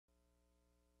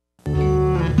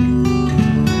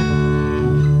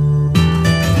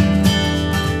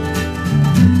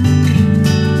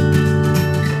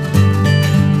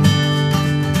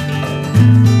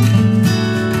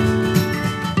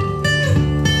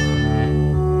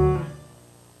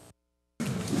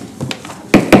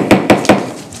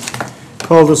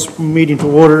Call this meeting to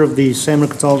order of the San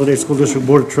Manuel Consolidated School District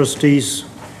Board of Trustees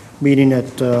meeting at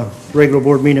regular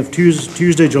board meeting of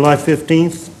Tuesday, July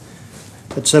 15th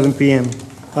at 7 p.m.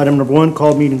 Item number 1,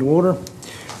 call meeting to order.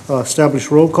 Establish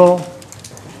roll call.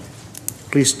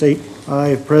 Please state aye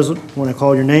if present when I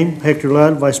call your name. Hector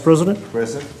Ladd, Vice President.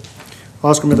 Present.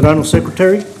 Oscar Medrano,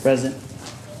 Secretary. Present.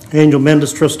 Angel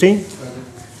Mendez, Trustee.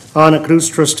 Present. Ana Cruz,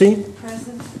 Trustee.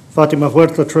 Present. Fatima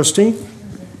Huerta, Trustee.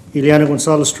 Ileana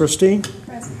Gonzalez, Trustee. Present.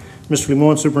 Mr.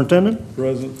 Limon, Superintendent.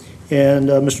 Present. And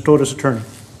Mr. Torres, Attorney.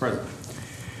 Present.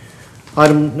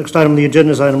 Next item on the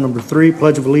agenda is item number 3,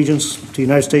 Pledge of Allegiance to the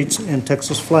United States and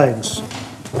Texas flags.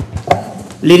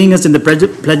 Leading us in the Pledge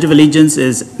of Allegiance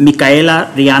is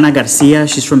Micaela Rihanna Garcia.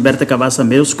 She's from Berta Cavazza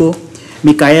Middle School.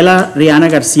 Micaela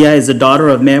Rihanna Garcia is the daughter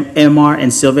of Emar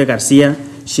and Sylvia Garcia.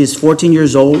 She is 14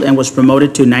 years old and was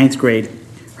promoted to 9th grade.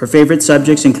 Her favorite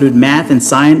subjects include math and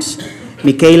science.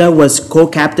 Micaela was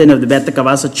co-captain of the Berta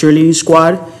Cavazza cheerleading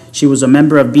squad. She was a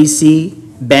member of BC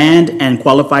band and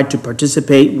qualified to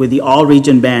participate with the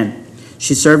all-region band.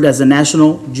 She served as the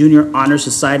National Junior Honor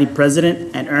Society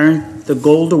president and earned the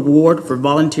Gold Award for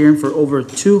volunteering for over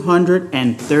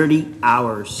 230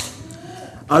 hours.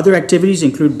 Other activities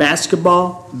include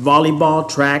basketball, volleyball,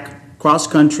 track,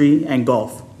 cross-country, and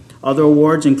golf. Other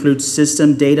awards include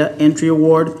System Data Entry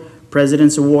Award,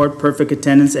 President's Award, Perfect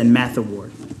Attendance, and Math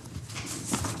Award.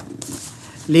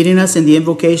 Leading us in the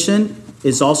invocation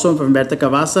is also from Berta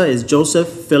Cavazza is Joseph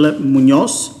Philip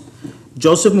Munoz.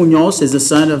 Joseph Munoz is the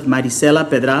son of Marisela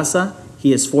Pedraza.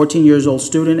 He is 14 years old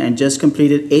student and just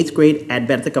completed 8th grade at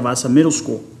Berta Cavazza Middle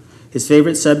School. His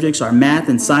favorite subjects are math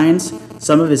and science.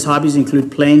 Some of his hobbies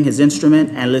include playing his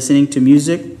instrument and listening to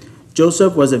music.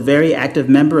 Joseph was a very active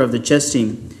member of the chess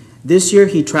team. This year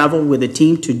he traveled with a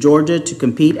team to Georgia to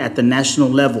compete at the national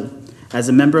level. As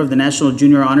a member of the National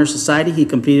Junior Honor Society, he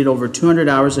completed over 200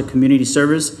 hours of community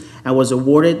service and was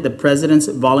awarded the President's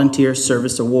Volunteer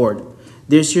Service Award.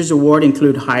 This year's award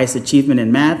include highest achievement in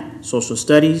math, social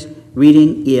studies,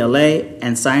 reading, ELA,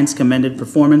 and science commended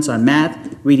performance on math,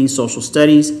 reading, social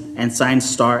studies, and science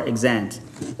star exams.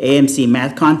 AMC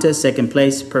math contest, second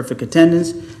place, perfect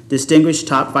attendance, distinguished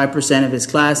top 5% of his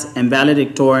class, and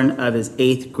valedictorian of his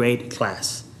 8th grade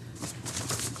class.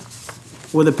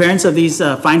 Will the parents of these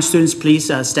fine students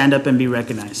please stand up and be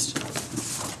recognized?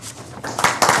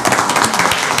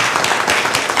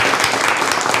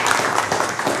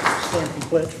 Stand for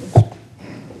pledge, please.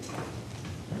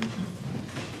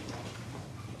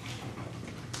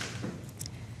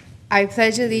 I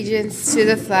pledge allegiance to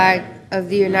the flag of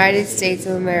the United States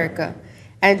of America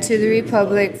and to the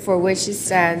republic for which it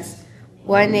stands,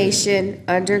 one nation,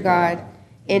 under God,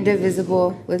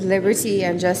 indivisible, with liberty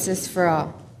and justice for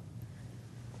all.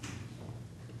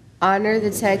 Honor the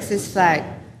Texas flag.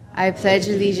 I pledge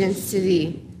allegiance to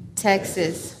thee,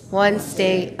 Texas, one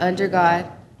state, under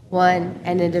God, one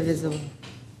and indivisible.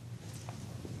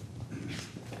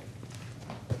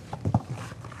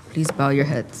 Please bow your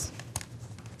heads.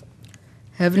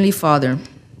 Heavenly Father,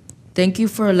 thank you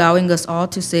for allowing us all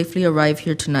to safely arrive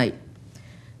here tonight.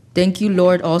 Thank you,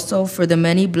 Lord, also for the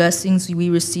many blessings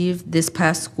we received this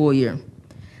past school year.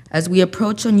 As we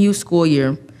approach a new school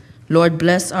year, Lord,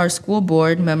 bless our school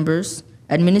board members,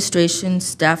 administration,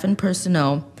 staff, and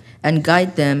personnel, and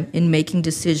guide them in making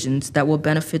decisions that will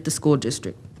benefit the school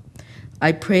district.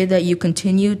 I pray that you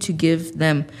continue to give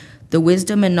them the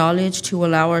wisdom and knowledge to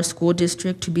allow our school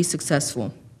district to be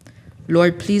successful.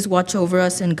 Lord, please watch over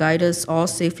us and guide us all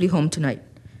safely home tonight.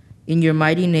 In your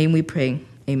mighty name we pray.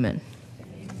 Amen.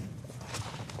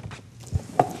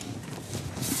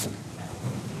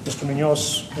 Mr.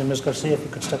 Munoz and Ms. Garcia, if you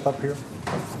could step up here.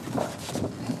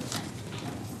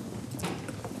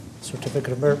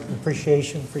 Certificate of Merit and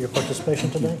Appreciation for your participation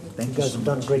today. You guys have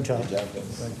done a great job. Good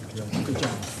job.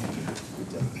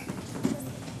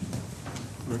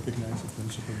 Recognize the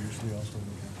principal usually also.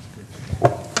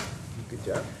 Good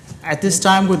job. At this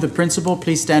time, would the principal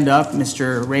please stand up,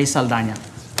 Mr. Ray Saldaña.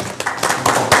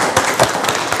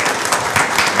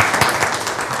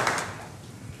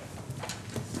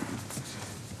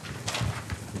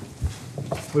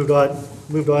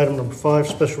 Move to item number 5,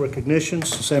 special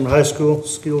recognitions, San Manuel High School,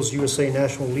 Skills USA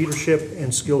National Leadership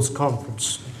and Skills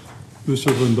Conference.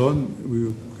 Mr. Rendon, will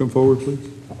you come forward, please?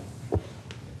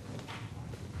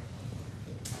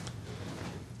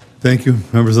 Thank you,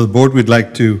 members of the board. We'd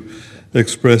like to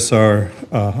express our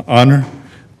honor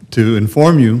to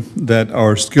inform you that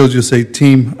our Skills USA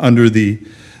team under the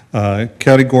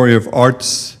category of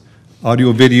Arts,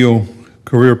 Audio Video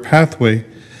Career Pathway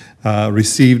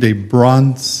received a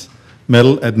bronze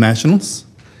medal at Nationals,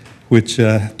 which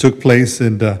took place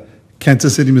in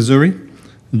Kansas City, Missouri.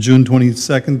 June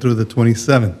 22nd through the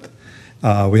 27th.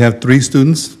 We have 3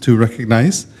 students to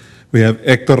recognize. We have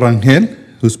Hector Rangel,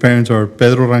 whose parents are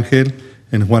Pedro Rangel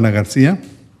and Juana Garcia.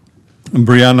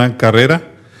 Brianna Carrera,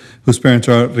 whose parents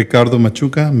are Ricardo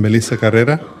Machuca and Melissa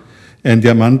Carrera. And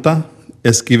Diamanta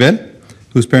Esquivel,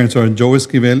 whose parents are Joe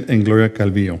Esquivel and Gloria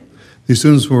Calvillo. These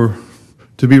students were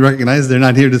to be recognized. They're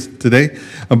not here today.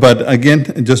 But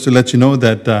again, just to let you know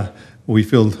that we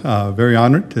feel very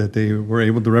honored that they were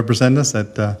able to represent us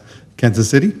at Kansas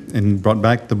City and brought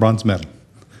back the bronze medal.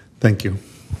 Thank you.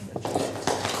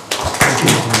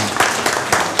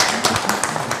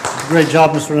 Great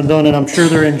job, Mr. Rendon, and I'm sure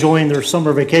they're enjoying their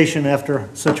summer vacation after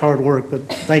such hard work, but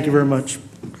thank you very much.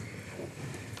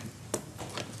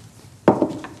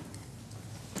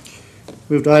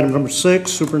 Move to item number 6,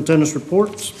 superintendent's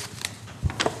reports.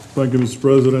 Thank you, Mr.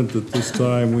 President. At this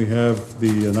time, we have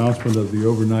the announcement of the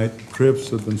overnight trips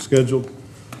that have been scheduled.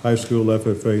 High School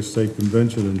FFA State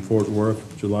Convention in Fort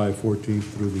Worth, July 14th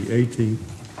through the 18th.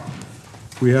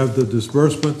 We have the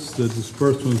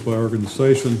disbursements by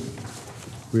organization.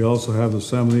 We also have the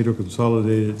San Benito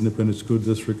Consolidated Independent School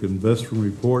District Investment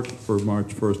Report for March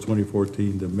 1st,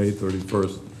 2014 to May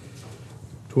 31st,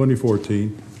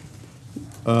 2014.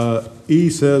 E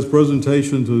says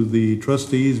presentation to the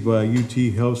trustees by UT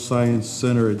Health Science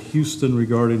Center at Houston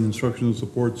regarding instructional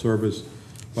support service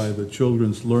by the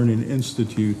Children's Learning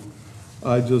Institute.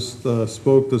 I just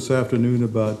spoke this afternoon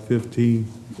about 15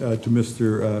 to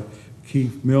Mr.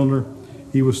 Keith Milner.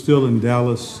 He was still in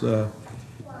Dallas.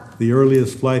 The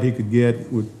earliest flight he could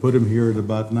get would put him here at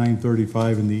about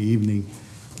 9:35 in the evening.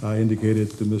 I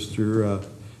indicated to Mr.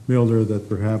 Milner that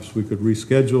perhaps we could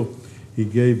reschedule. He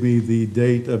gave me the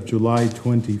date of July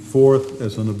 24th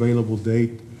as an available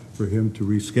date for him to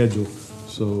reschedule.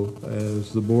 So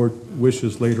as the board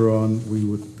wishes later on, we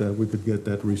could get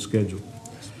that rescheduled.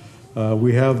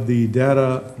 We have the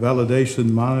data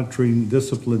validation monitoring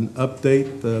discipline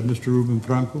update. Mr. Ruben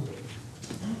Franco.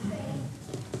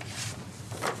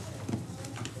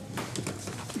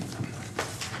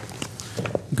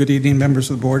 Good evening, members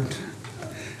of the board.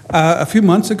 A few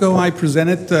months ago, I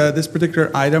presented this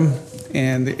particular item,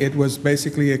 and it was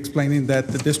basically explaining that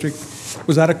the district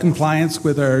was out of compliance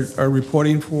with our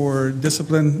reporting for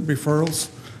discipline referrals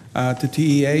to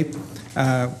TEA.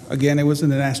 Again, it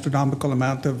wasn't an astronomical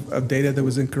amount of data that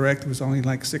was incorrect. It was only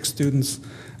like 6 students.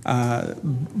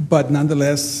 But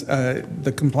nonetheless,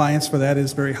 the compliance for that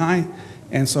is very high,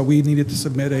 and so we needed to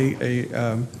submit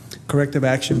a corrective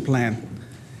action plan.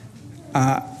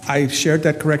 I shared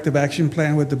that corrective action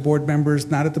plan with the board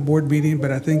members, not at the board meeting,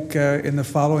 but I think in the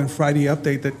following Friday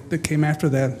update that came after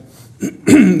that.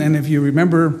 And if you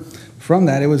remember from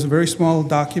that, it was a very small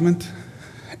document.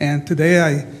 And today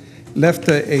I left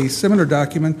a similar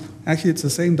document. Actually, it's the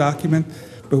same document,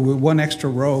 but with one extra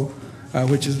row,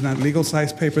 which is that legal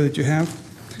size paper that you have.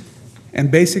 And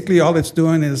basically all it's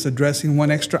doing is addressing one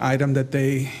extra item that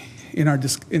they, in our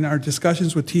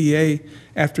discussions with TEA,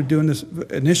 after doing this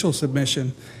initial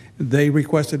submission, they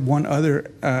requested one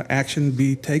other action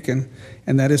be taken,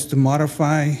 and that is to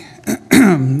modify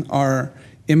our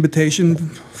invitation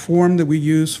form that we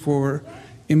use for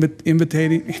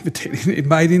inviting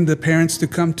the parents to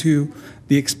come to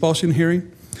the expulsion hearing.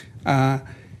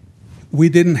 We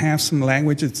didn't have some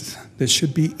language that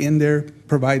should be in there,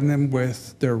 providing them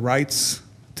with their rights,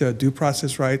 to due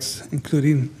process rights,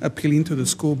 including appealing to the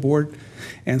school board.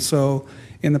 And so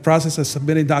in the process of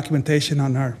submitting documentation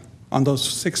on those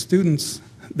 6 students,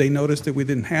 they noticed that we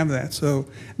didn't have that. So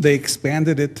they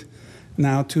expanded it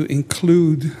now to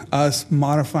include us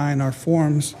modifying our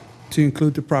forms to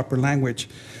include the proper language.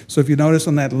 So if you notice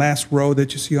on that last row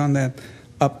that you see on that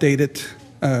updated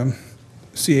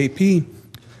CAP,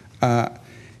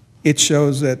 it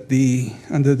shows that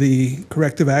under the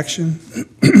corrective action,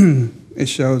 it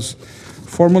shows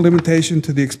formal limitation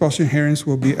to the expulsion hearings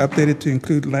will be updated to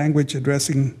include language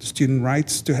addressing student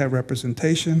rights to have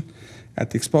representation at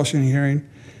the expulsion hearing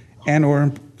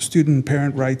and/or student and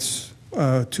parent rights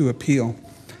to appeal.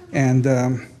 And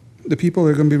the people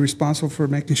that are going to be responsible for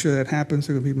making sure that happens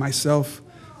are going to be myself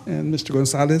and Mr.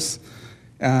 Gonzalez.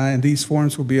 And these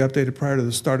forms will be updated prior to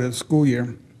the start of the school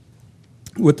year.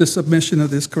 With the submission of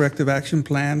this corrective action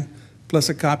plan, plus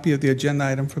a copy of the agenda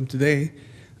item from today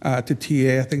to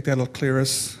TA, I think that'll clear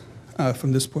us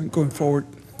from this point going forward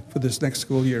for this next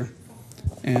school year.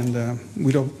 And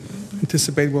we don't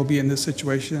anticipate we'll be in this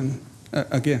situation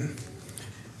again.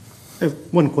 I have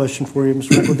one question for you,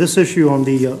 Mr. Michael. This issue on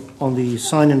the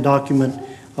sign-in document,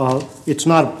 it's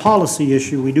not a policy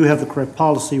issue. We do have the correct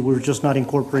policy. We're just not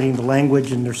incorporating the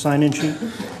language in their sign-in sheet.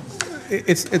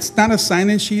 It's not a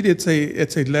sign-in sheet, it's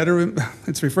a letter,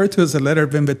 it's referred to as a letter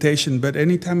of invitation, but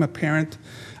anytime a parent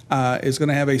is going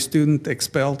to have a student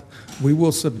expelled, we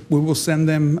will send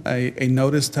them a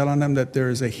notice telling them that there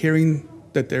is a hearing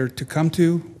that they're to come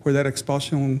to where that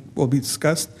expulsion will be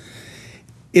discussed.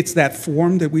 It's that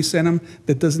form that we send them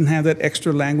that doesn't have that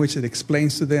extra language that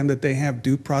explains to them that they have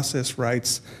due process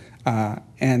rights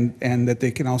and that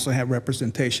they can also have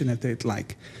representation if they'd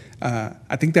like.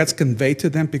 I think that's conveyed to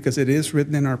them because it is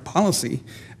written in our policy,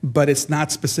 but it's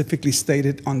not specifically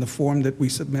stated on the form that we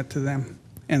submit to them.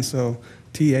 And so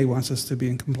TA wants us to be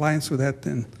in compliance with that,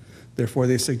 and therefore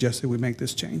they suggested we make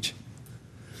this change.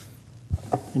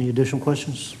 Any additional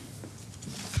questions?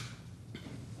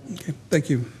 Okay, thank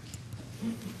you.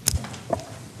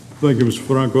 Thank you, Mr.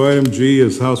 Franco. Item G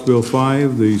is House Bill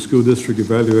 5, the school district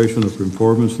evaluation of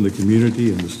performance in the community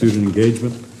and the student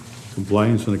engagement,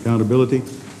 compliance, and accountability.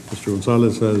 Mr.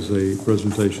 Gonzalez has a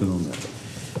presentation on that.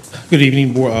 Good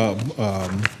evening,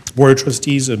 Board of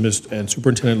Trustees and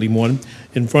Superintendent Limon.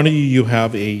 In front of you, you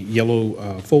have a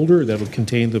yellow folder that will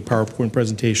contain the PowerPoint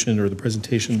presentation or the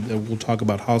presentation that we'll talk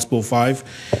about House Bill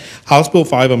 5. House Bill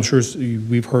 5, I'm sure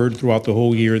we've heard throughout the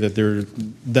whole year that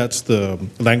that's the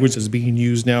language that's being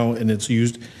used now, and it's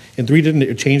used in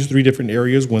it changed 3 different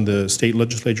areas when the state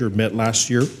legislature met last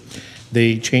year.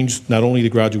 They changed not only the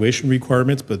graduation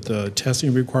requirements, but the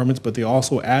testing requirements, but they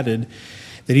also added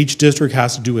that each district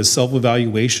has to do a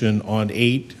self-evaluation on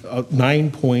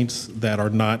 9 points that are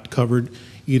not covered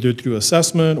either through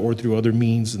assessment or through other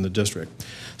means in the district.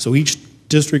 So each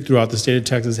district throughout the state of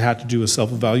Texas had to do a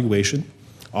self-evaluation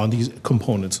on these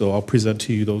components. So I'll present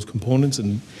to you those components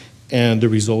and the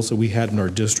results that we had in our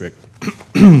district.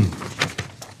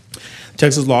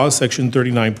 Texas law is section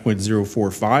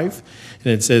 39.045,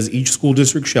 and it says each school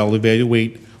district shall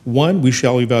evaluate we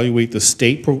shall evaluate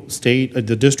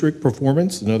the district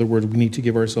performance. In other words, we need to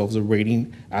give ourselves a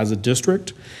rating as a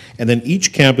district. And then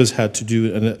each campus had to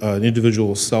do an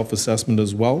individual self-assessment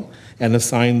as well and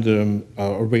assign them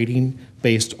a rating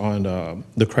based on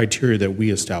the criteria that we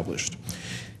established.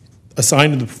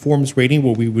 Assigned the performance rating,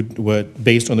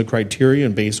 based on the criteria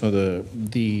and based on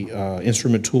the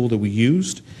instrument tool that we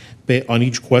used. On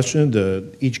each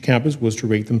question, each campus was to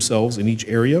rate themselves in each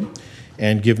area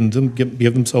and give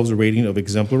themselves a rating of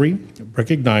exemplary,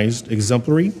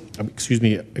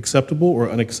 acceptable or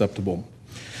unacceptable.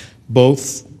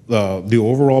 Both the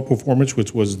overall performance,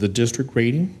 which was the district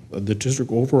rating, the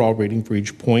district overall rating for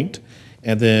each point,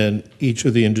 and then each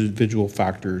of the individual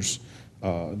factors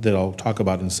that I'll talk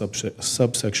about in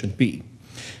subsection B.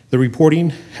 The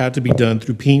reporting had to be done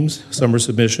through PEAMS, summer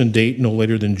submission date no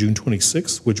later than June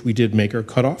 26, which we did make our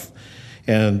cutoff,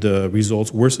 and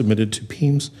results were submitted to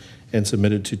PEAMS and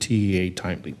submitted to TEA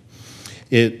timely.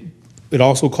 It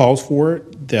also calls for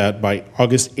that by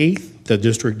August 8th, the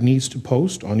district needs to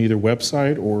post on either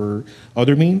website or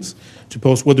other means to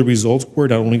post what the results were,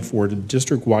 not only for the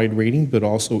district-wide rating, but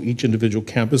also each individual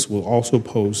campus will also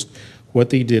post what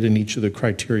they did in each of the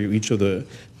criteria, each of the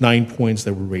 9 points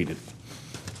that were rated.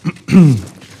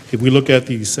 If we look at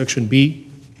the section B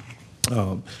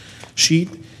sheet,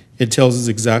 it tells us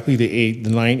exactly the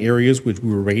 9 areas which we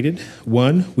were rated.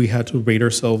 1, we had to rate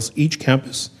ourselves, each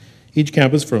campus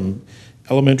from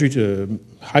elementary to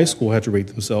high school had to rate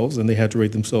themselves, and they had to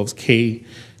rate themselves K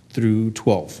through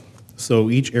 12.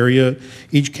 So each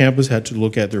campus had to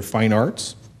look at their fine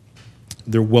arts,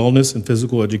 their wellness and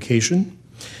physical education,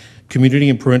 community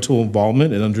and parental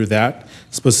involvement, and under that,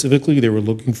 specifically, they were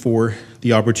looking for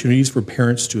the opportunities for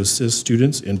parents to assist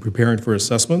students in preparing for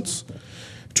assessments,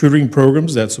 tutoring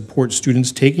programs that support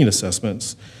students taking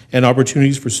assessments, and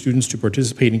opportunities for students to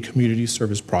participate in community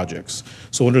service projects.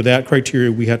 So under that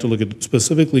criteria, we had to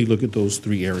specifically look at those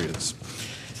 3 areas.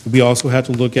 We also had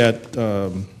to look at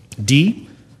D,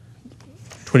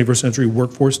 21st century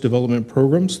workforce development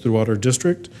programs throughout our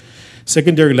district,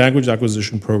 secondary language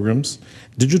acquisition programs,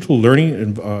 digital learning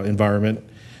environment,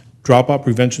 dropout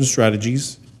prevention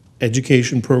strategies,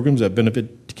 education programs that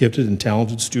benefit gifted and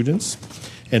talented students.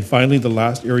 And finally, the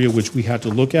last area which we had to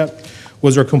look at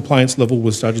was our compliance level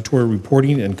with statutory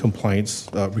reporting and compliance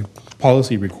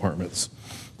policy requirements.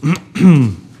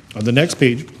 On the next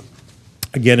page,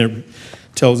 again, it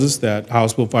tells us that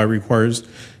House Bill 5 requires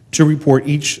to report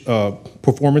each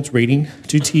performance rating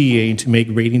to TEA and to make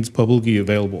ratings publicly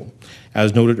available.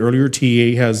 As noted earlier,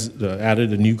 TEA has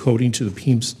added a new coding to the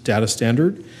PEAMS data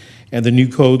standard, and the new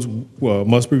codes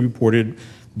must be reported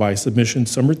by submission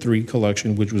summer 3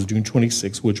 collection, which was June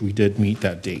 26, which we did meet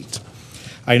that date.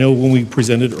 I know when we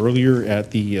presented earlier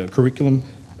at the curriculum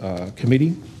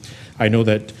committee, I know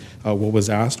that what was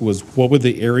asked was what were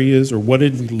the areas or what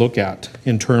did we look at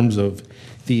in terms of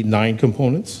the 9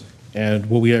 components. And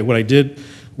what I did,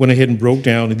 went ahead and broke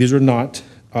down, and these are not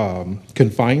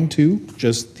confined to,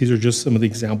 these are just some of the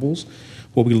examples,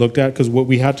 what we looked at, because what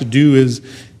we had to do is,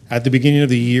 at the beginning of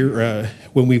the year,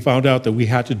 when we found out that we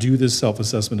had to do this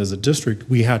self-assessment as a district,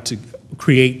 we had to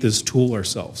create this tool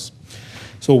ourselves.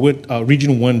 So what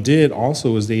Region 1 did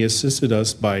also is they assisted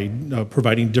us by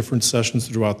providing different sessions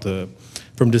throughout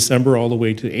from December all the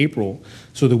way to April,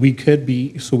 so that we could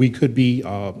be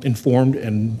informed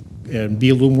and be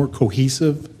a little more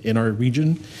cohesive in our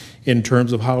region in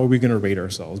terms of how are we going to rate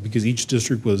ourselves, because each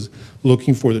district was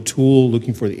looking for the tool,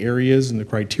 looking for the areas and the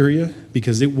criteria,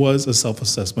 because it was a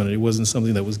self-assessment. It wasn't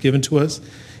something that was given to us,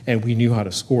 and we knew how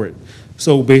to score it.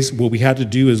 So basically what we had to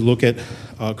do is look at,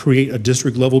 create a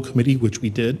district level committee, which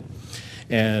we did,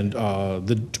 and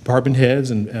the department heads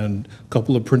and a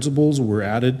couple of principals were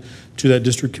added to that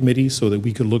district committee so that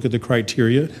we could look at the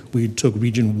criteria. We took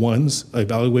Region 1's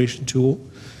evaluation tool,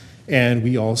 and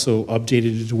we also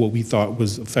updated it to what we thought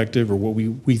was effective, or what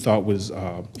we thought was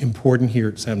important here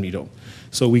at San Benito.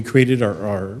 So we created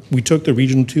we took the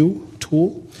Region 2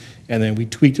 tool, and then we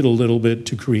tweaked it a little bit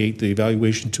to create the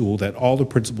evaluation tool that all the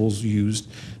principals used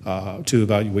to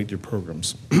evaluate their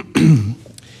programs.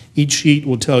 Each sheet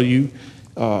will tell you,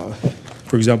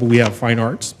 for example, we have fine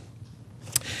arts.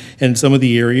 And some of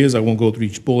the areas, I won't go through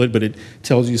each bullet, but it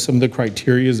tells you some of the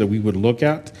criteria that we would look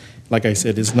at. Like I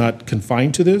said, it's not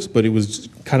confined to this, but it was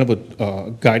kind of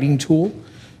a guiding tool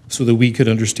so that we could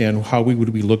understand how we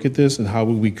look at this and how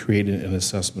would we create an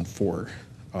assessment for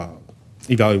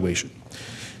evaluation.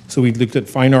 So we looked at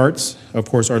fine arts, of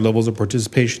course, our levels of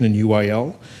participation in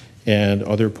UIL and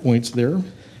other points there.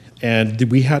 And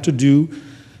we had to do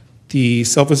the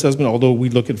self-assessment. Although we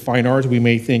look at fine arts, we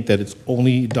may think that it's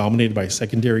only dominated by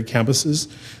secondary campuses.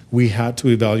 We had to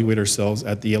evaluate ourselves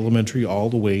at the elementary all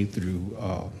the way through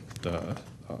the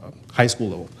high school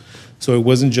level. So it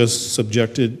wasn't just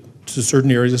subjected to certain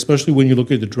areas, especially when you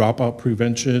look at the dropout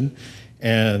prevention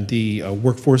and the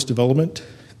workforce development,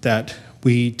 that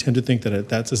we tend to think that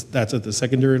that's at the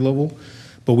secondary level.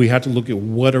 But we had to look at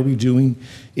what are we doing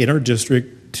in our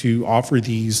district to offer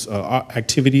these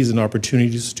activities and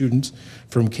opportunities to students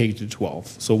from K to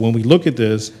 12. So when we look at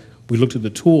this, we looked at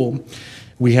the tool,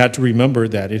 we had to remember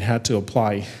that it had to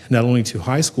apply not only to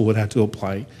high school, it had to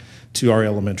apply to our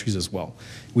elementaries as well.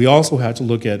 We also had to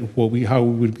look at how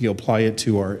would we apply it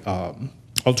to our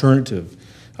alternative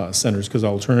centers, because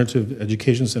alternative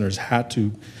education centers had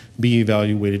to be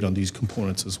evaluated on these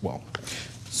components as well.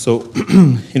 So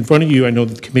in front of you, I know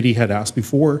that the committee had asked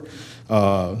before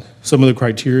some of the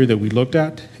criteria that we looked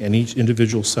at, and each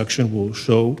individual section will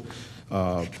show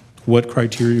what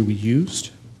criteria we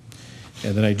used.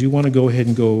 And then I do want to go ahead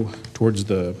and go towards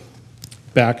the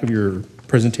back of your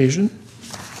presentation.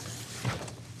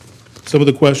 Some of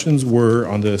the questions were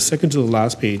on the second to the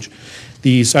last page.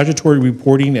 The statutory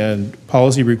reporting and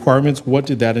policy requirements, what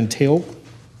did that entail?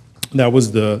 That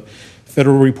was the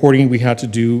federal reporting we had to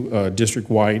do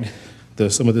district-wide,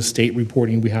 some of the state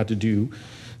reporting we had to do,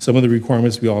 some of the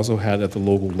requirements we also had at the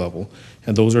local level,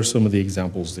 and those are some of the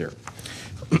examples there.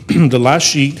 The last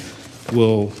sheet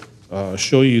will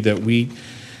show you that we,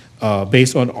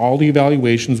 based on all the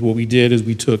evaluations, what we did is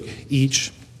we took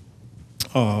each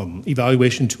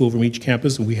evaluation tool from each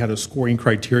campus, and we had a scoring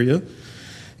criteria.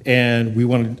 And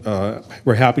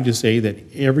we're happy to say that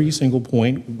every single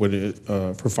point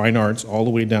for fine arts, all the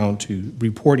way down to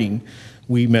reporting,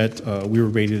 we were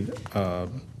rated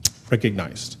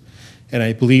recognized. And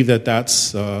I believe that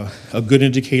that's a good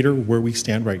indicator where we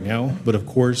stand right now. But of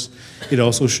course, it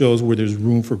also shows where there's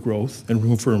room for growth and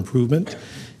room for improvement.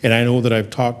 And I know that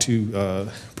I've talked to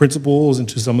principals and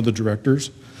to some of the directors,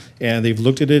 and they've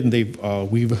looked at it, and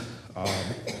we've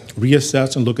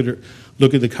reassessed and looked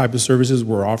at the type of services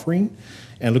we're offering,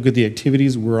 and look at the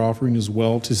activities we're offering as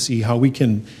well, to see how we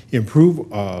can improve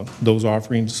those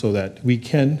offerings so that we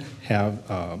can have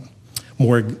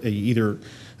either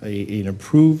an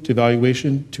improved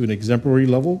evaluation to an exemplary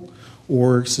level,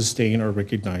 or sustain our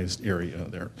recognized area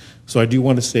there. So I do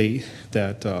want to say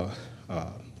that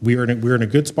we're in a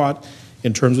good spot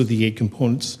in terms of the 8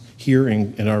 components here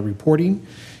in our reporting.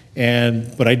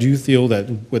 But I do feel that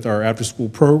with our after-school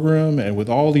program and with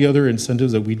all the other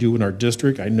incentives that we do in our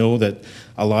district, I know that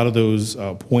a lot of those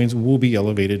points will be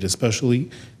elevated, especially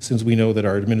since we know that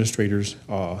our administrators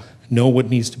know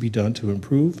what needs to be done to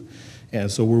improve. And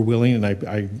so we're willing, and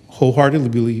I wholeheartedly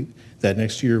believe that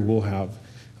next year we'll have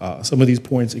some of these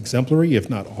points exemplary, if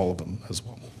not all of them as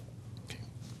well. Okay.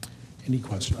 Any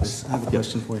questions? I have a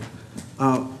question for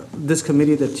you. This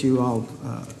committee that you all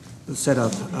set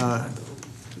up,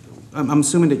 I'm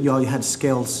assuming that you all had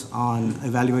scales on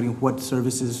evaluating what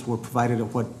services were provided at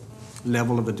what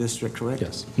level of the district, correct?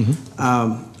 Yes.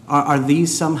 Are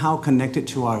these somehow connected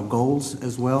to our goals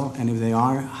as well? And if they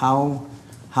are,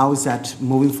 how is that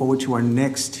moving forward to our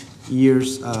next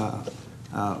year's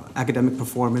academic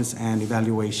performance and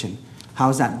evaluation? How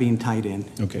is that being tied in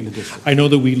Okay. the district? I know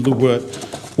that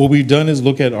what we've done is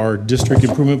look at our district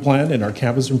improvement plan and our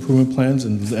campus improvement plans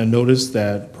and notice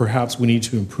that perhaps we need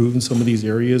to improve in some of these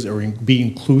areas or be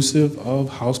inclusive of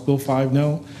House Bill 5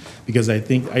 now. Because I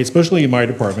think, especially in my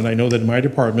department, I know that in my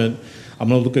department, I'm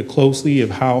going to look at closely of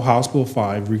how House Bill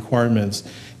 5 requirements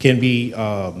can be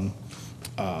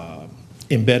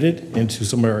embedded into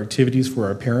some of our activities for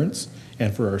our parents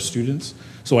and for our students.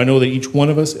 So I know that each one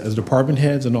of us as department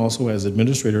heads and also as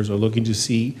administrators are looking to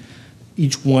see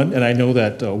each one. And I know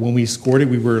that when we scored it,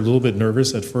 we were a little bit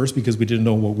nervous at first because we didn't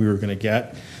know what we were going to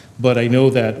get. But I know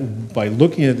that by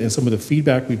looking at and some of the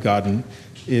feedback we've gotten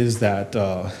is that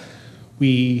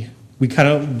we kind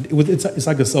of, it's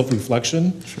like a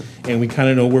self-reflection. Sure. And we kind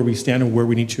of know where we stand and where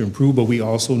we need to improve, but we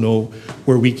also know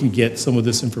where we can get some of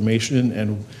this information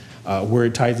and where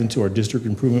it ties into our district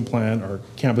improvement plan, our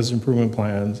campus improvement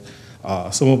plans,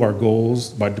 some of our goals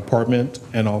by department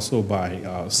and also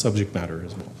by subject matter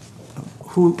as well.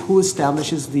 Who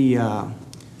establishes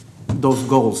those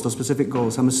goals, those specific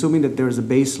goals? I'm assuming that there is a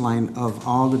baseline of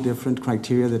all the different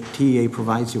criteria that TEA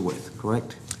provides you with,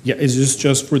 correct? Yeah, is this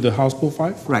just for the House Bill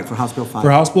 5? Right, for House Bill 5.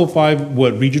 For House Bill 5,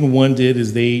 what Region 1 did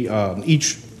is they,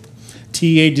 each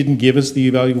TEA didn't give us the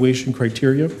evaluation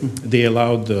criteria. They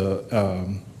allowed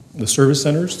the service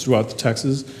centers throughout the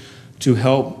Texas to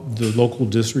help the local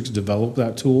districts develop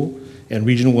that tool. And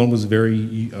Region 1 was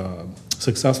very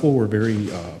successful, or very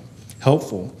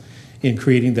helpful in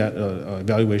creating that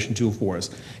evaluation tool for us.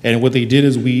 And what they did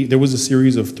is there was a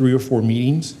series of 3 or 4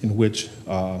 meetings in which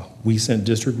we sent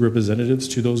district representatives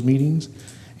to those meetings.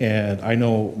 And I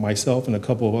know myself and a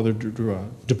couple of other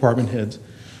department heads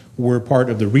were part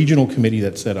of the regional committee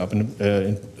that set up.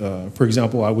 And for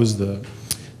example, I was the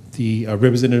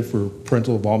representative for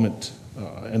parental involvement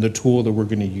and the tool that we're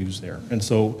going to use there. And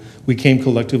so we came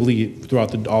collectively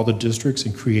throughout all the districts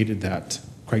and created that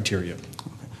criteria.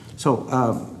 Okay. So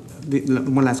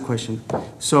one last question.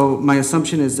 So my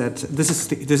assumption is that this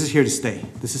is here to stay.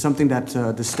 This is something that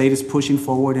the state is pushing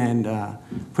forward and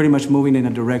pretty much moving in a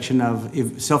direction of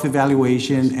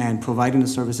self-evaluation and providing the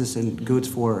services and goods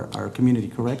for our community,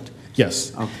 correct?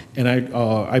 Yes. Okay. And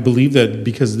I believe that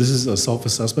because this is a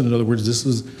self-assessment, in other words, this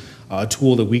is a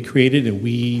tool that we created and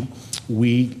we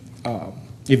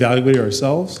evaluated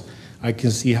ourselves, I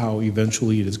can see how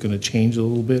eventually it is going to change a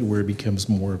little bit where it becomes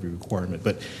more of a requirement.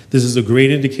 But this is a great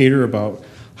indicator about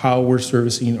how we're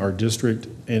servicing our district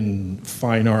in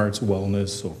fine arts, wellness,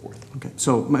 so forth. Okay.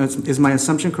 So is my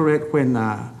assumption correct when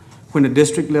the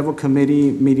district level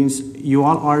committee meetings, you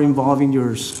all are involving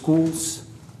your schools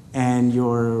and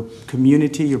your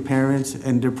community, your parents,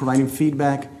 and they're providing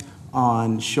feedback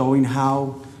on showing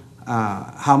how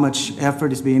much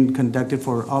effort is being conducted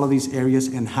for all of these areas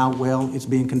and how well it's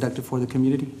being conducted for the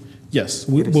community? Yes.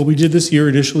 Well, we did this year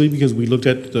initially because we looked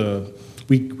at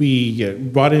we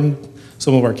brought in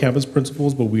some of our campus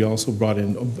principals, but we also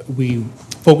we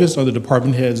focused on the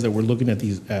department heads that were looking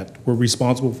at were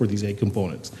responsible for these 8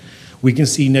 components. We can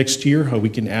see next year how we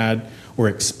can add or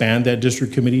expand that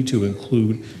district committee to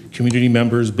include community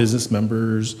members, business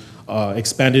members,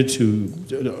 expanded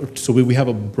so we have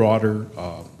a broader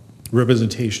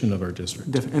representation of our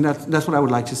district. And that's what I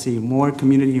would like to see, more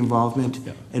community involvement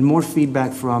and more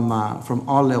feedback from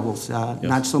all levels,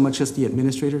 not so much just the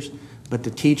administrators, but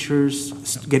the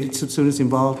teachers, getting students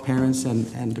involved, parents,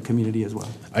 and the community as well.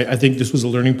 I think this was a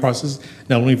learning process,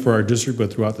 not only for our district,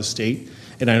 but throughout the state.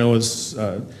 And I know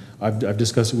I've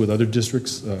discussed it with other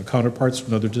districts, counterparts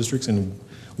from other districts, and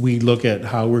we look at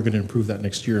how we're going to improve that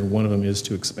next year, and one of them is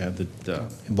to expand the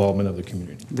involvement of the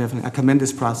community. Definitely, I commend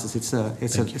this process. It's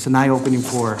an eye-opening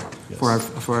for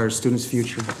our students'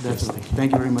 future. Definitely.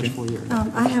 Thank you very much for your.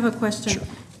 I have a question.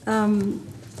 Sure.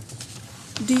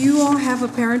 Do you all have a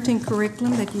parenting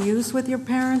curriculum that you use with your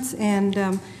parents?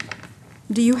 And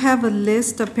do you have a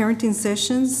list of parenting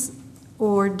sessions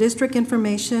or district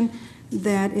information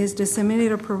that is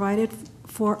disseminated or provided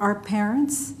for our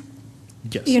parents?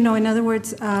 Yes. You know, in other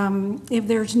words, if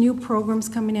there's new programs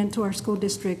coming into our school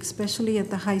district, especially at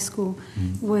the high school,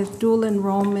 with dual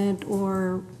enrollment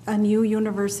or a new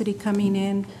university coming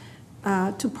in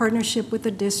to partnership with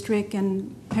the district,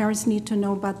 and parents need to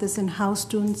know about this and how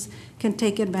students can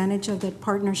take advantage of that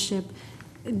partnership.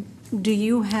 Do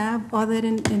you have all that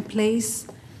in place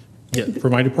Yeah, for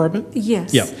my department?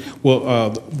 Yes. Yeah,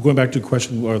 well, going back to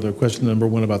the question number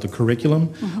one about the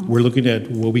curriculum, we're looking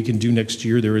at what we can do next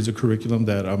year. There is a curriculum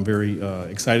that I'm very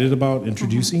excited about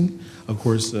introducing. Of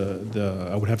course,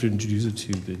 I would have to introduce it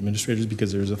to the administrators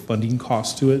because there's a funding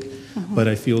cost to it. But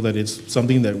I feel that it's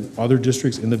something that other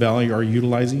districts in the valley are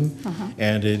utilizing,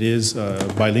 and it is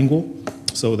bilingual.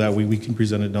 So that way we can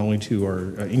present it not only to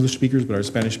our English speakers, but our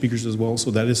Spanish speakers as well.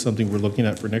 So that is something we're looking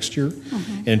at for next year.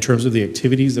 And in terms of the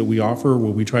activities that we offer,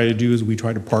 what we try to do is we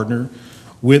try to partner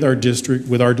with our district,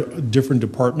 with our different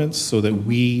departments so that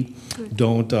we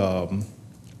don't, trying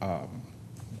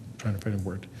to find a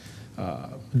word,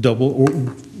 double, or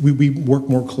we work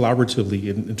more collaboratively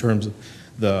in terms of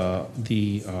the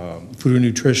food and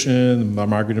nutrition, the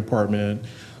marketing department,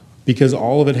 because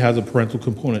all of it has a parental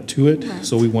component to it. Right.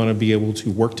 So we want to be able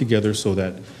to work together so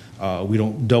that we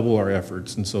don't double our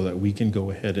efforts and so that we can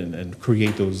go ahead and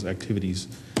create those activities.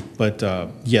 But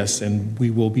yes, and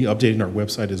we will be updating our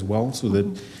website as well so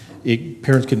that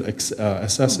parents can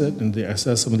assess it and they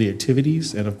assess some of the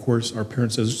activities. And of course, our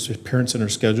Parent Center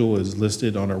schedule is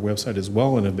listed on our website as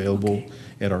well and available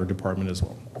at our department as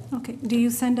well. Okay. Do you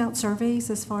send out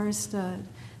surveys as far as to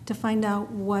find out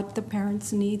what the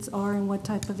parents' needs are and what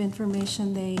type of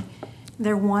information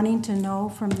they're wanting to know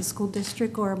from the school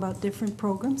district or about different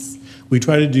programs? We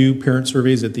try to do parent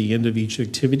surveys at the end of each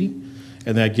activity,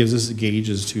 and that gives us a gauge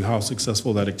as to how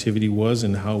successful that activity was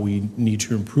and how we need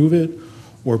to improve it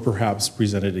or perhaps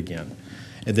present it again.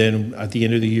 And then at the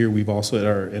end of the year, we've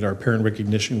also, at our parent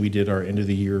recognition, we did our end of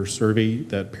the year survey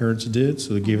that parents did.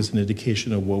 So it gave us an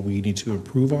indication of what we need to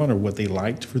improve on or what they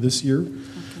liked for this year. Okay.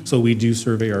 So we do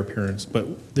survey our parents,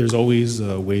 but there's always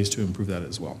ways to improve that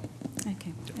as well.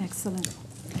 Okay, excellent.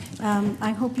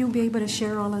 I hope you'll be able to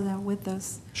share all of that with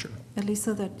us. Sure. At least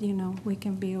so that, we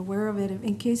can be aware of it.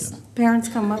 In case parents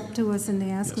come up to us and they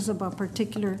ask us about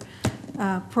particular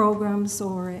programs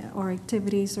or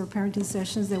activities or parenting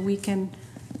sessions, that we can,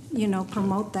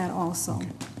 promote that also. Okay.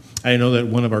 I know that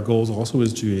one of our goals also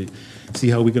is to see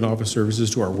how we can offer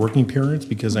services to our working parents,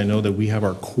 because I know that we have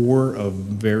our core of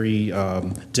very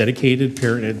dedicated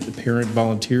parent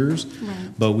volunteers, Right.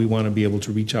 but we want to be able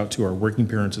to reach out to our working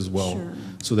parents as well. Sure.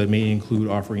 So that may include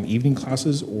offering evening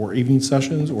classes or evening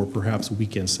sessions or perhaps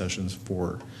weekend sessions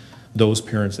for those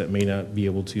parents that may not be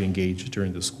able to engage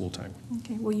during the school time.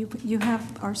 Okay, well, you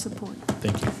have our support.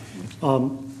 Thank you.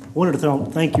 Wanted to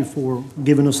thank you for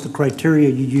giving us the criteria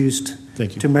you used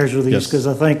Thank you. to measure these, Yes. because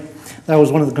I think that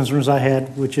was one of the concerns I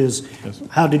had, which is Yes.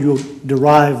 how did you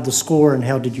derive the score and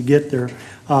how did you get there?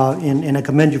 And I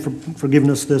commend you for giving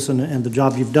us this and the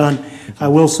job you've done. I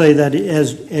will say that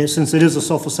since it is a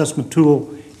self-assessment tool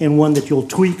and one that you'll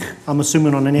tweak, I'm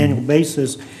assuming on an annual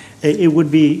basis, it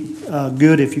would be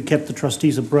good if you kept the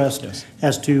trustees abreast Yes.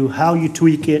 as to how you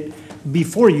tweak it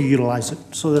before you utilize it,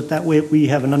 so that way we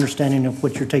have an understanding of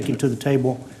what you're taking to the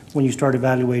table when you start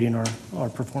evaluating our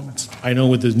performance. I know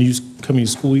with the new coming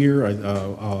school year,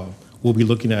 we'll be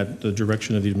looking at the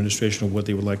direction of the administration of what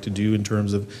they would like to do in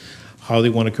terms of how they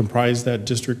want to comprise that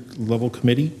district level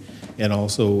committee, and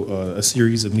also a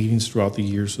series of meetings throughout the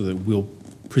year so that we'll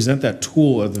present that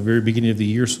tool at the very beginning of the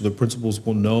year so the principals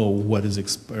will know what is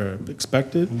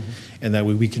expected, and that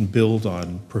way we can build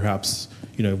on perhaps,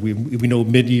 if we know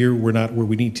mid-year we're not where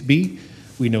we need to be,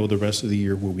 we know the rest of the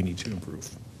year where we need to improve.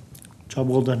 Job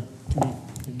well done.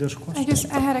 Additional questions?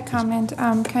 I had a comment,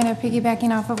 kind of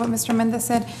piggybacking off of what Mr. Mendez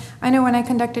said. I know when I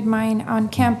conducted mine on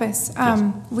campus,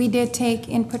 we did take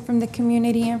input from the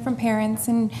community and from parents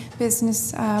and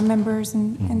business members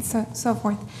and so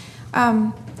forth.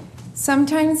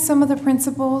 Sometimes some of the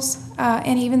principals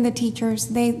and even the teachers,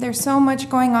 there's so much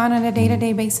going on a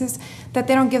day-to-day basis that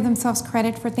they don't give themselves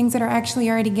credit for things that are actually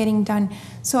already getting done.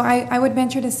 So I would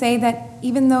venture to say that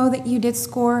even though that you did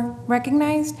score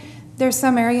recognized, there's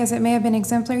some areas that may have been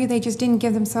exemplary, they just didn't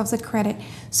give themselves the credit.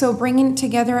 So bringing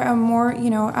together a more,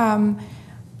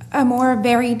 a more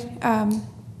varied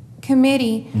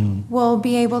committee will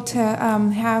be able to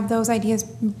have those ideas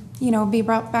be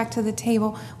brought back to the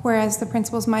table, whereas the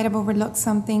principals might have overlooked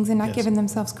some things and not Yes. given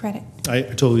themselves credit. I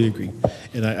totally agree.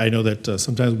 And I know that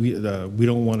sometimes we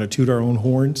don't want to toot our own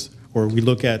horns, or we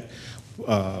look at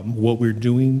what we're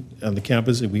doing on the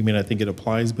campus and we may not think it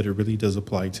applies, but it really does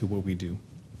apply to what we do.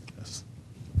 Yes.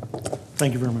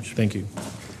 Thank you very much. Thank you.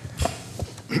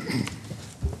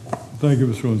 Thank you,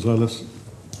 Mr. Gonzalez.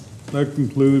 That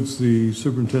concludes the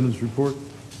superintendent's report.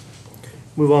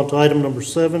 Move on to item number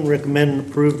 7, recommend and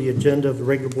approve the agenda of the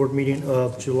regular board meeting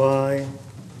of July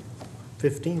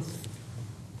 15th.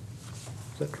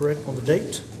 Is that correct on the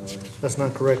date? That's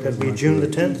not correct. That'd be June the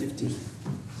 10th?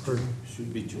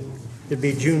 Should be June. It'd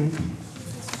be June.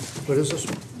 What is this?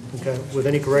 Okay, with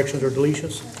any corrections or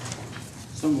deletions?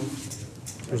 So moved.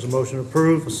 There's a motion to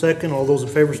approve, a second. All those in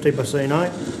favor state by saying aye.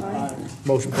 Aye.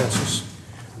 Motion passes.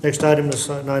 Next item is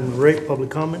item number 8, public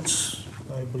comments.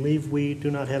 I believe we do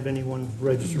not have anyone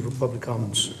registered for public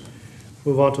comments.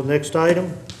 Move on to the next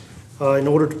item. In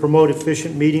order to promote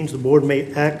efficient meetings, the board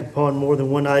may act upon more than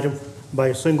one item by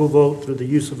a single vote through the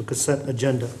use of a consent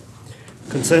agenda.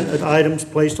 Consent items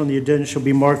placed on the agenda shall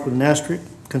be marked with an asterisk.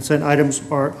 Consent items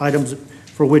are items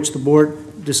for which no board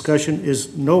discussion is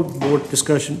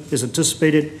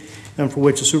anticipated and for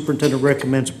which the superintendent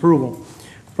recommends approval.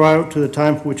 Prior to the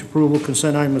time for which approval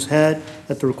consent item is had,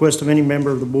 at the request of any member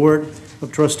of the Board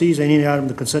of Trustees, any item on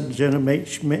the consent agenda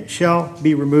shall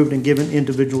be removed and given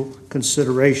individual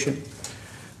consideration.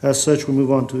 As such, we move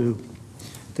on to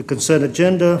the consent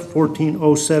agenda.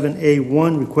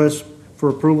 1407A1, request for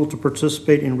approval to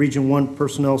participate in Region 1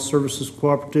 Personnel Services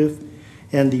Cooperative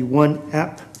and the One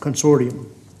App Consortium.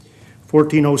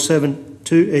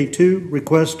 1407A2,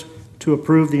 request to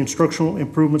approve the Instructional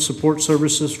Improvement Support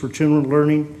Services for Children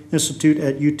Learning Institute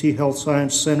at UT Health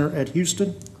Science Center at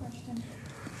Houston.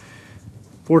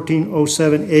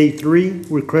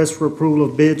 1407A3, request for approval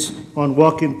of bids on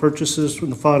walk-in purchases from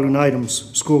the following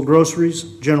items: school groceries,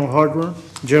 general hardware,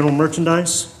 general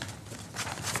merchandise.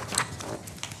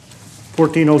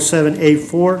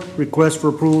 1407A4, request for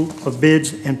approval of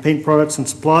bids and paint products and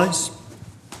supplies.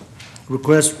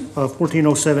 Request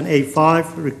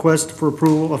 1407A5, request for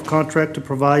approval of contract to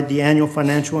provide the annual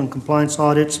financial and compliance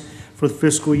audits for the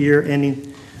fiscal year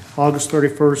ending August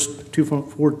 31st,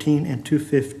 2014 and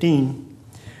 2015.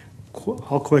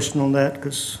 I'll question on that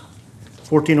because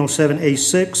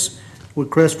 1407A6,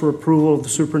 request for approval of the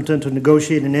superintendent to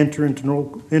negotiate and enter into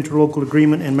interlocal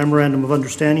agreement and memorandum of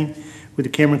understanding with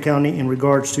the Cameron County in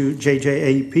regards to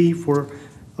JJAEP for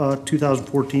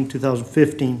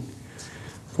 2014-2015.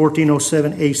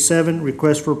 1407A7,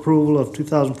 request for approval of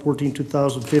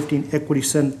 2014-2015 Equity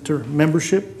Center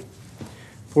membership.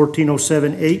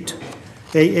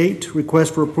 1407A8,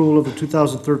 request for approval of the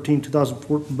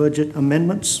 2013-2014 budget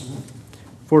amendments.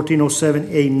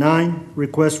 1407A9,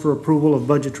 request for approval of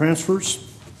budget transfers.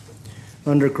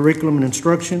 Under curriculum and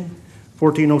instruction,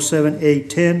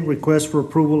 1407A10, request for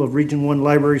approval of Region 1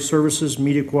 Library Services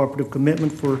Media Cooperative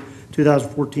Commitment for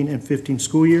 2014 and 15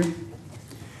 school year.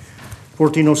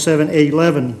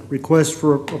 1407A11, request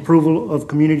for approval of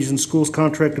Communities and Schools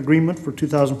Contract Agreement for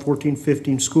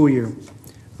 2014-15 school year.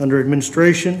 Under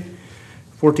administration,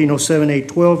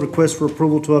 1407A12, request for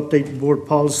approval to update Board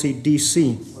Policy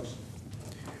DC.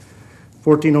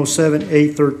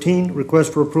 1407A13,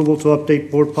 request for approval to update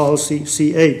Board Policy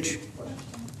CH.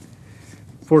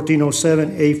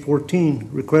 1407A14,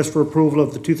 request for approval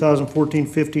of the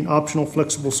 2014-15 Optional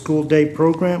Flexible School Day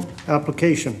Program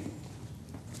application.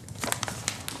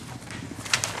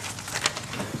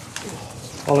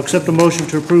 I'll accept a motion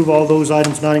to approve all those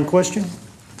items not in question.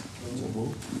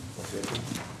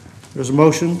 There's a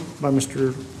motion by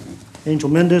Mr. Angel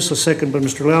Mendez, a second by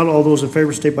Mr. Leal. All those in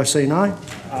favor state by saying aye.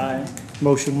 Aye.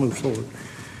 Motion moves forward.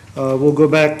 We'll go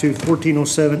back to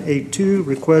 1407A2,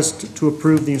 request to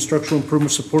approve the Instructional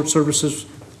Improvement Support Services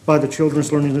by the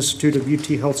Children's Learning Institute of UT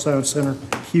Health Science Center,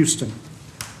 Houston.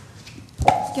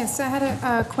 Yes, I had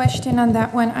a question on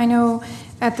that one. I know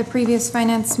at the previous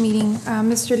finance meeting,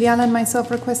 Mr. Leal and myself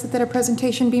requested that a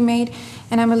presentation be made,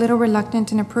 and I'm a little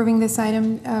reluctant in approving this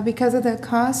item because of the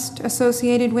cost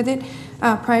associated with it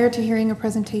prior to hearing a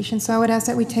presentation. So I would ask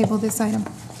that we table this item.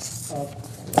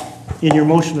 In your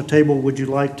motion to table, would you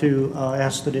like to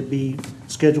ask that it be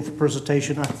scheduled for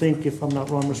presentation? I think, if I'm not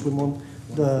wrong, Ms. Limon,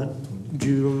 the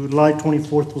July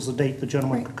 24th was the date the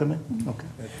gentleman could come in? Okay.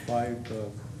 At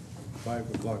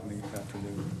 5 o'clock in the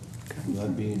afternoon. Will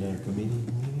that be in a committee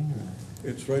meeting, or?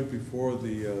 It's right before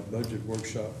the budget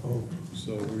workshop. Oh.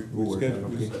 So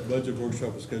budget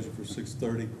workshop was scheduled for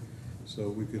 6:30, so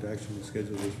we could actually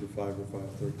schedule this for 5 or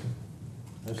 5:30.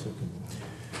 That's okay.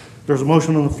 There's a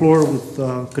motion on the floor with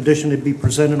condition it be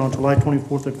presented on July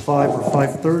 24th at 5 or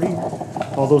 5:30.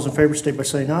 All those in favor state by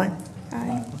saying aye.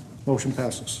 Aye. Motion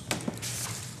passes.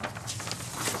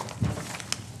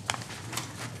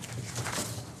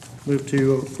 Move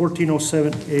to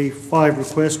 1407A5,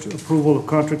 request approval of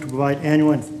contract to provide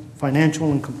annual and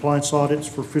financial and compliance audits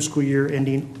for fiscal year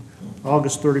ending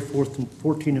August 34th and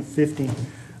 14 and 15.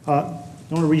 The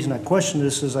only reason I question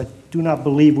this is I do not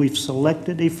believe we've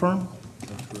selected a firm.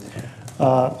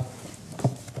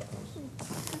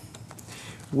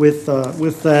 With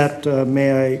that,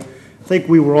 may I think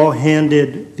we were all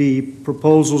handed the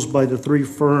proposals by the three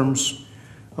firms.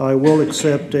 I will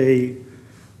accept a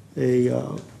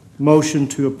motion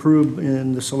to approve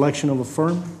in the selection of a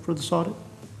firm for this audit.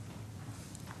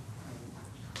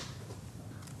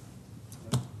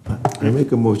 I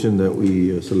make a motion that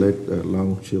we select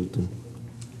Long Chilton.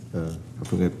 I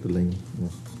forgot the name.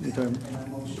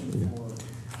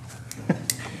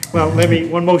 Well,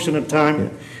 one motion at a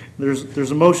time.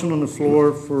 There's a motion on the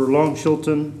floor for Long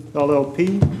Chilton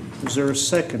LLP. Is there a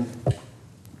second?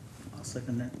 I'll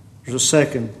second that. There's a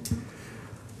second.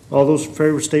 All those in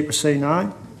favor state by saying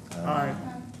aye. Aye.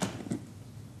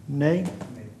 Nay?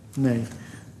 Nay.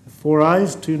 4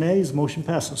 ayes, 2 nays, motion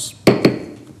passes.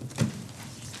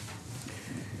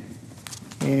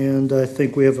 And I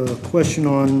think we have a question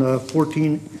on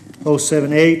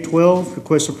 1407A12,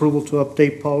 request approval to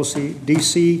update policy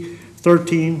DC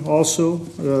 13, also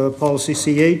policy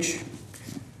CH.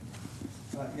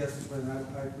 Yes, Mr. President,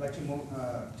 I'd like to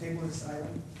table this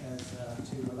item as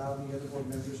to allow the other board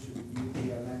members to review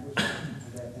the language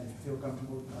and feel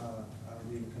comfortable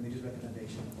the committee's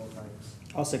recommendation on both items.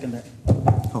 I'll second that.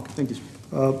 Okay, thank you, sir.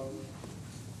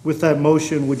 With that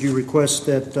motion, would you request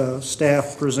that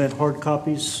staff present hard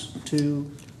copies to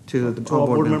all all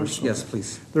board members? Yes,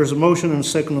 please. There's a motion and a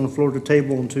second on the floor to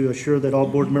table and to assure that all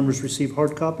board members receive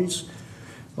hard copies.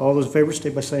 All those in favor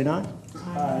state by saying aye.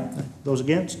 Aye. Those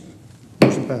against?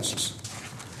 Motion passes.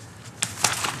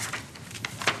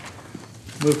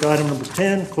 Move to item number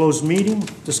 10, closed meeting.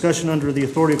 Discussion under the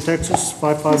authority of Texas,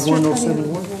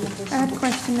 551071. I had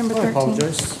question number I 13.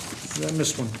 apologize. I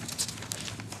missed one.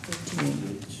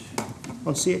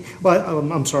 On C, but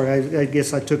I'm sorry, I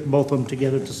guess I took both of them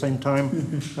together at the same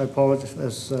time. I apologize.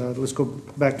 Let's go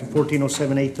back to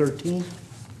 1407A13.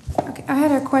 Okay, I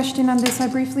had a question on this. I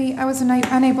was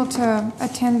unable to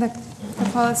attend the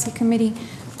policy committee,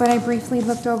 but I briefly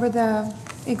looked over the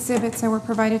exhibits that were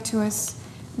provided to us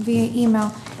via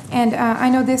email. And I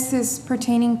know this is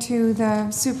pertaining to the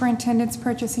superintendent's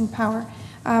purchasing power,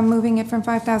 moving it from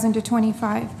 5,000 to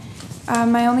 25.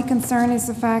 My only concern is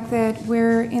the fact that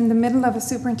we're in the middle of a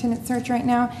superintendent search right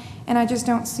now, and I just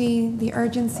don't see the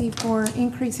urgency for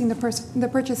increasing the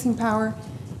purchasing power,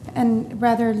 and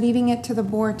rather leaving it to the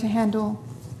board to handle,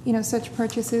 such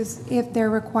purchases if they're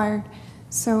required.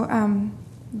 So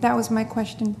that was my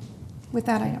question with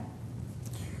that item.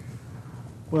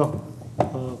 Well,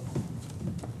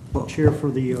 Chair for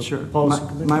the Sure. policy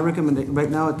committee. My recommendation, right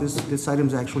now, this item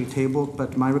is actually tabled,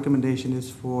 but my recommendation is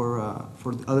for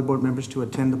the other board members to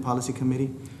attend the policy committee.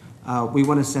 We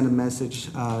want to send a message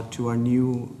to our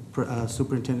new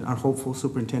superintendent, our hopeful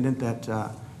superintendent, that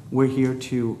we're here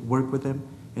to work with them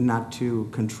and not to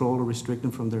control or restrict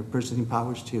them from their purchasing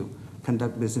powers to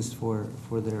conduct business for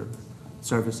their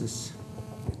services.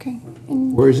 Okay.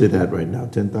 And Where is it at right now,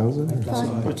 10,000?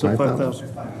 It's at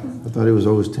 5,000. I thought it was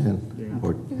always 10.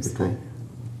 Or, okay.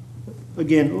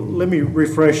 Again, let me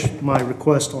refresh my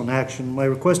request on action. My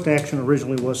request to action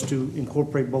originally was to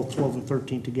incorporate both 12 and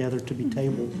 13 together to be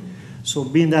tabled. So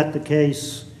being that the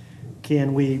case,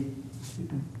 can we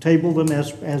table them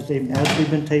as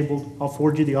they've been tabled? I'll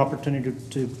afford you the opportunity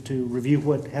to review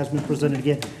what has been presented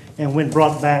again, and when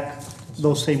brought back,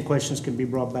 those same questions can be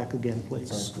brought back again,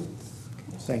 please.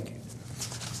 Thank you.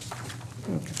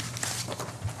 Okay.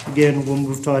 Again, we'll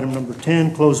move to item number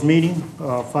 10, closed meeting,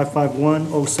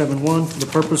 551071, for the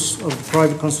purpose of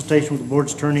private consultation with the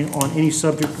board's attorney on any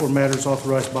subject or matters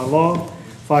authorized by law.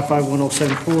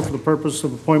 551074, for the purpose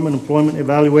of appointment, employment,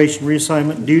 evaluation,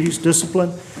 reassignment, duties,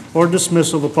 discipline, or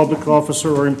dismissal of a public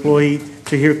officer or employee,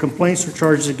 to hear complaints or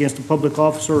charges against a public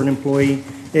officer or an employee,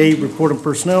 A, report of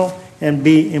personnel, and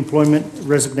B, employment,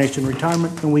 resignation,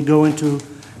 retirement. And we go into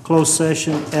closed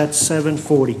session at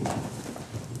 7:40.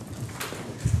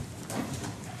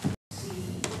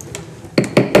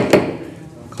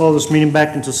 Call this meeting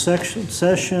back into session.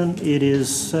 It is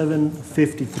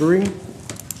 7:53.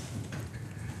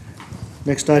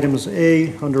 Next item is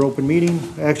A, under open meeting.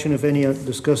 Action, if any,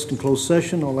 discussed in closed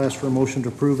session. I'll ask for a motion to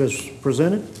approve as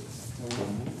presented.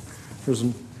 There's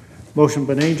a motion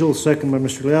by Angel, second by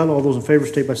Mr. Leal. All those in favor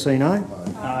state by saying aye.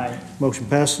 Aye. Motion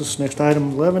passes. Next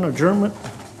item, 11, adjournment.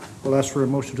 I'll ask for a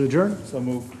motion to adjourn. So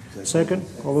moved. Second.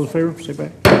 All those in favor, say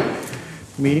back.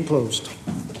 Meeting closed.